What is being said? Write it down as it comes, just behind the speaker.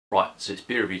Right, so it's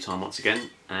beer review time once again,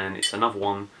 and it's another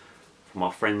one from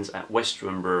our friends at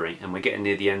Westerham Brewery, and we're getting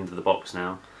near the end of the box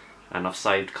now, and I've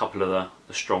saved a couple of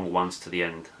the stronger ones to the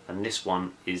end, and this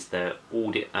one is their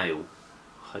Audit Ale.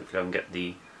 Hopefully I can get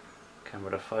the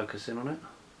camera to focus in on it,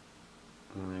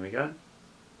 and there we go.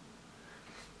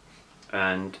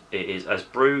 And it is as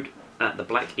brewed at the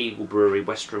Black Eagle Brewery,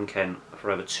 Westerham, Kent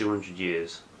for over 200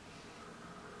 years.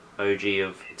 OG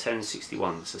of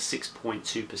 1061, it's a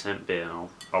 6.2% beer.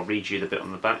 I'll read you the bit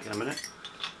on the back in a minute.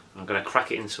 I'm going to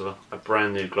crack it into a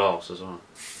brand new glass as well.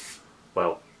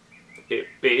 Well, it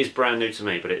is brand new to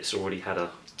me, but it's already had a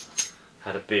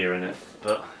beer in it.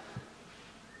 But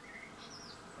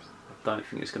I don't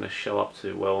think it's going to show up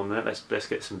too well on there. Let's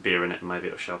get some beer in it and maybe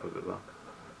it'll show up a bit well.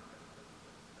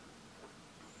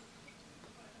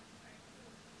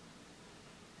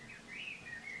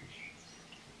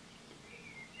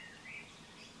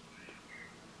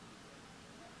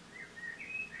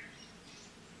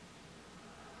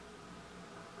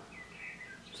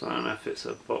 So I don't know if it's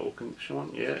a bottle condition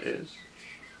one. Yeah, it is.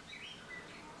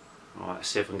 Alright, let's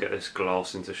see if I can get this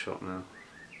glass into shot now.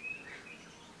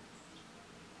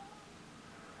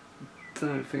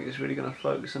 Don't think it's really going to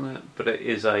focus on it, but it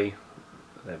is a,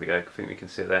 there we go, I think we can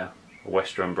see it there, a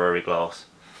Westerham Brewery glass.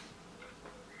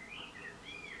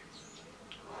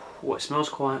 Oh, it smells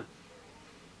quite,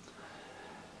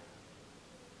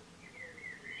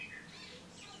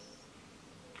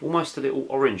 almost a little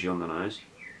orangey on the nose.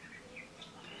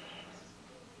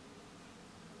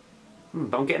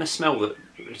 But I'm getting a smell that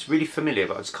it's really familiar,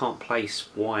 but I just can't place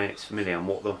why it's familiar and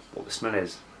what the smell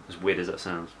is, as weird as that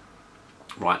sounds.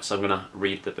 Right, so I'm going to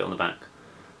read the bit on the back.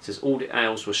 It says, Audit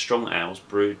ales were strong ales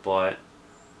brewed by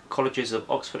colleges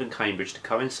of Oxford and Cambridge to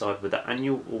coincide with the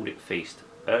annual audit feast.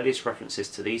 Earliest references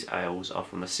to these ales are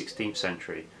from the 16th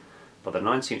century. By the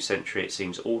 19th century it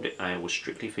seems audit ale was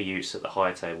strictly for use at the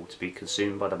high table to be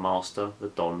consumed by the master, the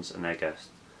dons and their guests.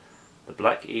 The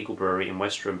Black Eagle Brewery in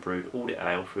Westerham brewed Audit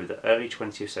Ale through the early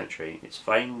 20th century. Its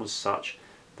fame was such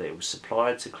that it was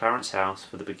supplied to Clarence House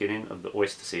for the beginning of the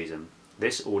oyster season.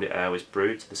 This Audit Ale is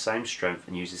brewed to the same strength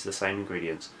and uses the same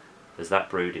ingredients as that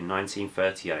brewed in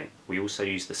 1938. We also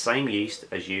use the same yeast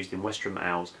as used in Westerham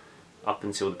Ales up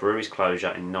until the brewery's closure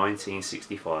in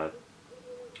 1965.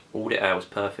 Audit Ale is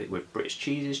perfect with British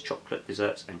cheeses, chocolate,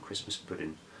 desserts and Christmas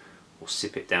pudding. Or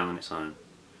sip it down on its own.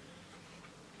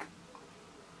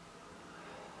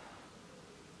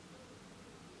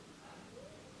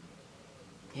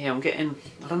 Yeah, I'm getting,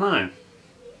 I don't know.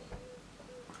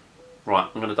 Right,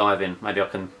 I'm going to dive in. Maybe I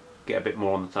can get a bit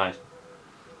more on the taste.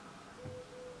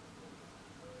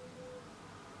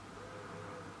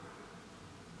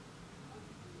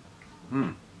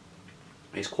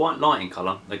 It's quite light in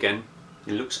colour. Again,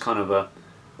 it looks kind of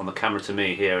on the camera to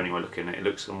me here anyway looking at it, it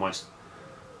looks almost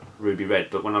ruby red,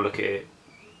 but when I look at it,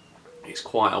 it's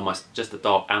quite almost just a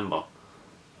dark amber.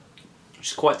 Which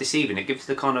is quite deceiving. It gives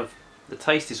the kind of, the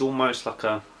taste is almost like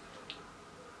a,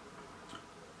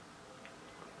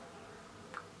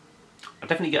 I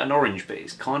definitely get an orange, but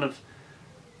it's kind of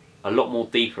a lot more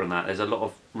deeper than that. There's a lot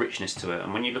of richness to it,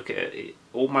 and when you look at it, it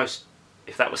almost,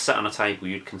 if that was sat on a table,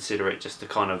 you'd consider it just a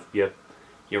kind of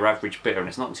your average bitter, and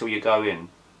it's not until you go in.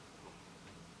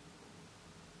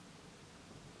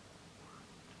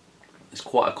 It's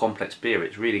quite a complex beer.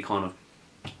 It's really kind of,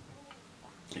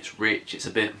 it's rich. It's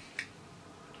a bit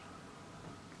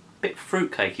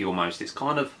fruitcakey almost. It's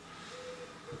kind of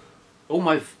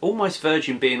almost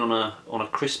virgin being on a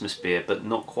Christmas beer, but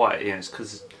not quite. You know, it's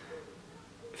because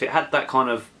if it had that kind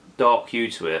of dark hue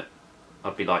to it,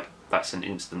 I'd be like, that's an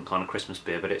instant kind of Christmas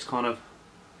beer. But it's kind of,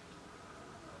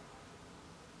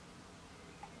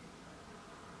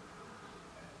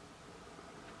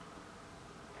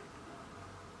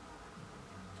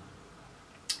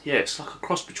 yeah, it's like a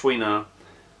cross between an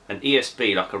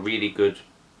ESB, like a really good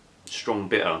strong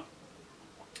bitter,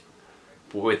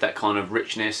 but with that kind of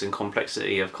richness and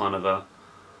complexity of kind of a,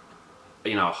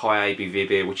 you know, a high ABV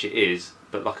beer, which it is,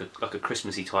 but like a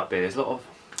Christmassy type beer. There's a lot of,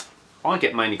 I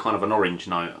get mainly kind of an orange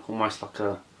note, almost like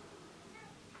a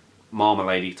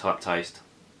marmalade-y type taste.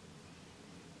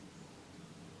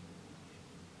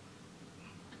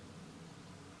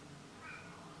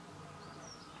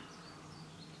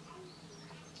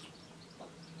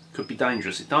 Could be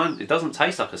dangerous. It doesn't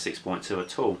taste like a 6.2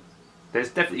 at all. There's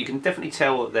definitely, you can definitely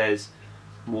tell that there's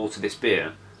more to this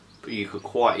beer, but you could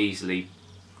quite easily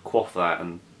quaff that,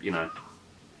 and you know,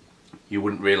 you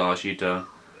wouldn't realise you'd had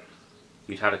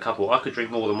a couple. I could drink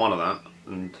more than one of that.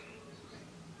 And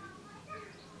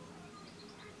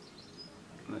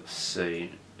let's see,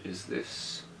 is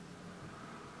this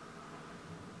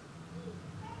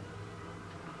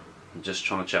I'm just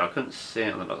trying to check. I couldn't see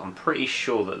it on the box. I'm pretty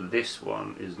sure that this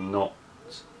one is not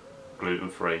gluten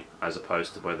free as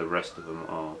opposed to where the rest of them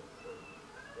are.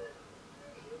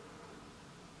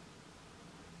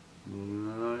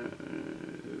 No,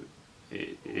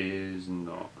 it is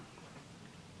not.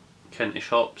 Kentish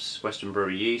hops, Western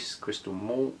Brewery yeast, crystal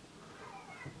malt,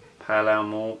 pale ale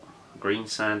malt, green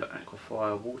sand,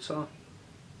 aquifer water.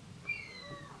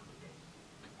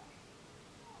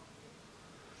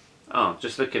 Oh,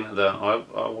 just looking at I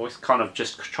always kind of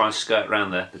just try and skirt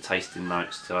around the tasting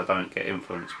notes so I don't get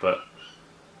influenced, but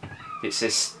it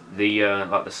says the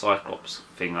like the Cyclops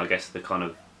thing, I guess, the kind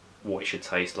of what it should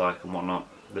taste like and whatnot.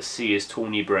 The sea is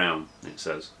tawny brown, it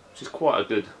says, which is quite a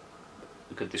good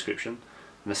description.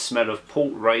 And the smell of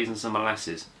port, raisins and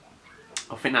molasses.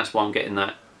 I think that's why I'm getting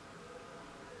that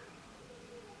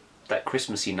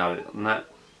Christmassy note and that.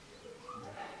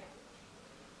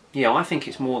 Yeah, I think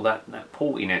it's more that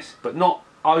portiness, but not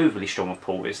overly strong of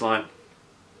port. It's like,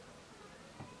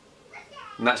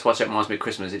 and that's why it reminds me of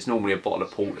Christmas. It's normally a bottle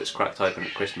of port that's cracked open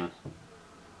at Christmas.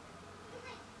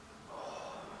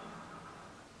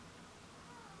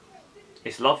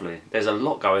 It's lovely. There's a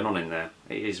lot going on in there.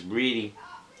 It is really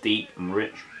deep and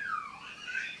rich.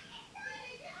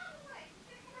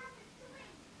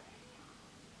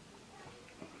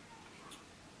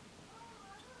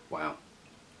 Wow.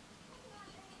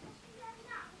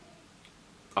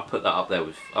 I put that up there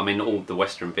with, I mean, all the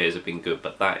Western beers have been good,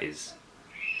 but that is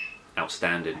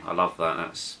outstanding. I love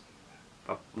that.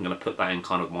 I'm going to put that in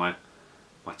kind of my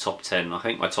top 10. I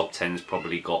think my top 10's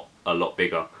probably got a lot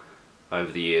bigger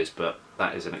over the years, but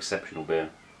that is an exceptional beer.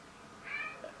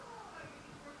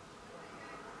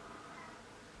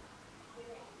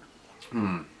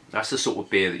 That's the sort of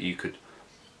beer that you could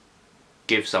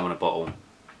give someone a bottle,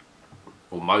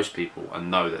 or most people,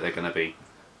 and know that they're going to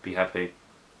be happy.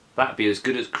 That'd be as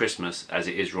good as Christmas as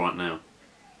it is right now.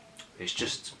 It's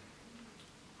just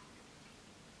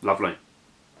lovely.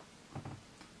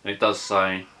 And it does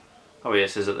say, oh yeah,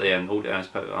 it says at the end, all as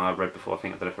I read before, I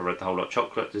think I don't know if I read the whole lot,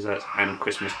 chocolate, desserts and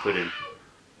Christmas pudding.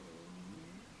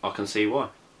 I can see why.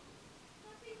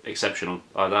 Exceptional.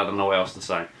 I don't know what else to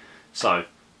say. So,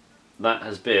 that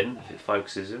has been, if it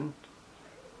focuses in,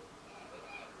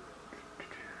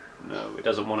 no, it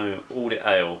doesn't want to, Audit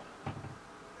Ale.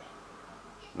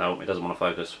 No, it doesn't want to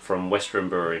focus. From Westerham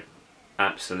Brewery.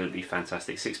 Absolutely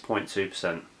fantastic.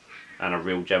 6.2% and a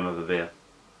real gem of a beer.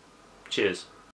 Cheers.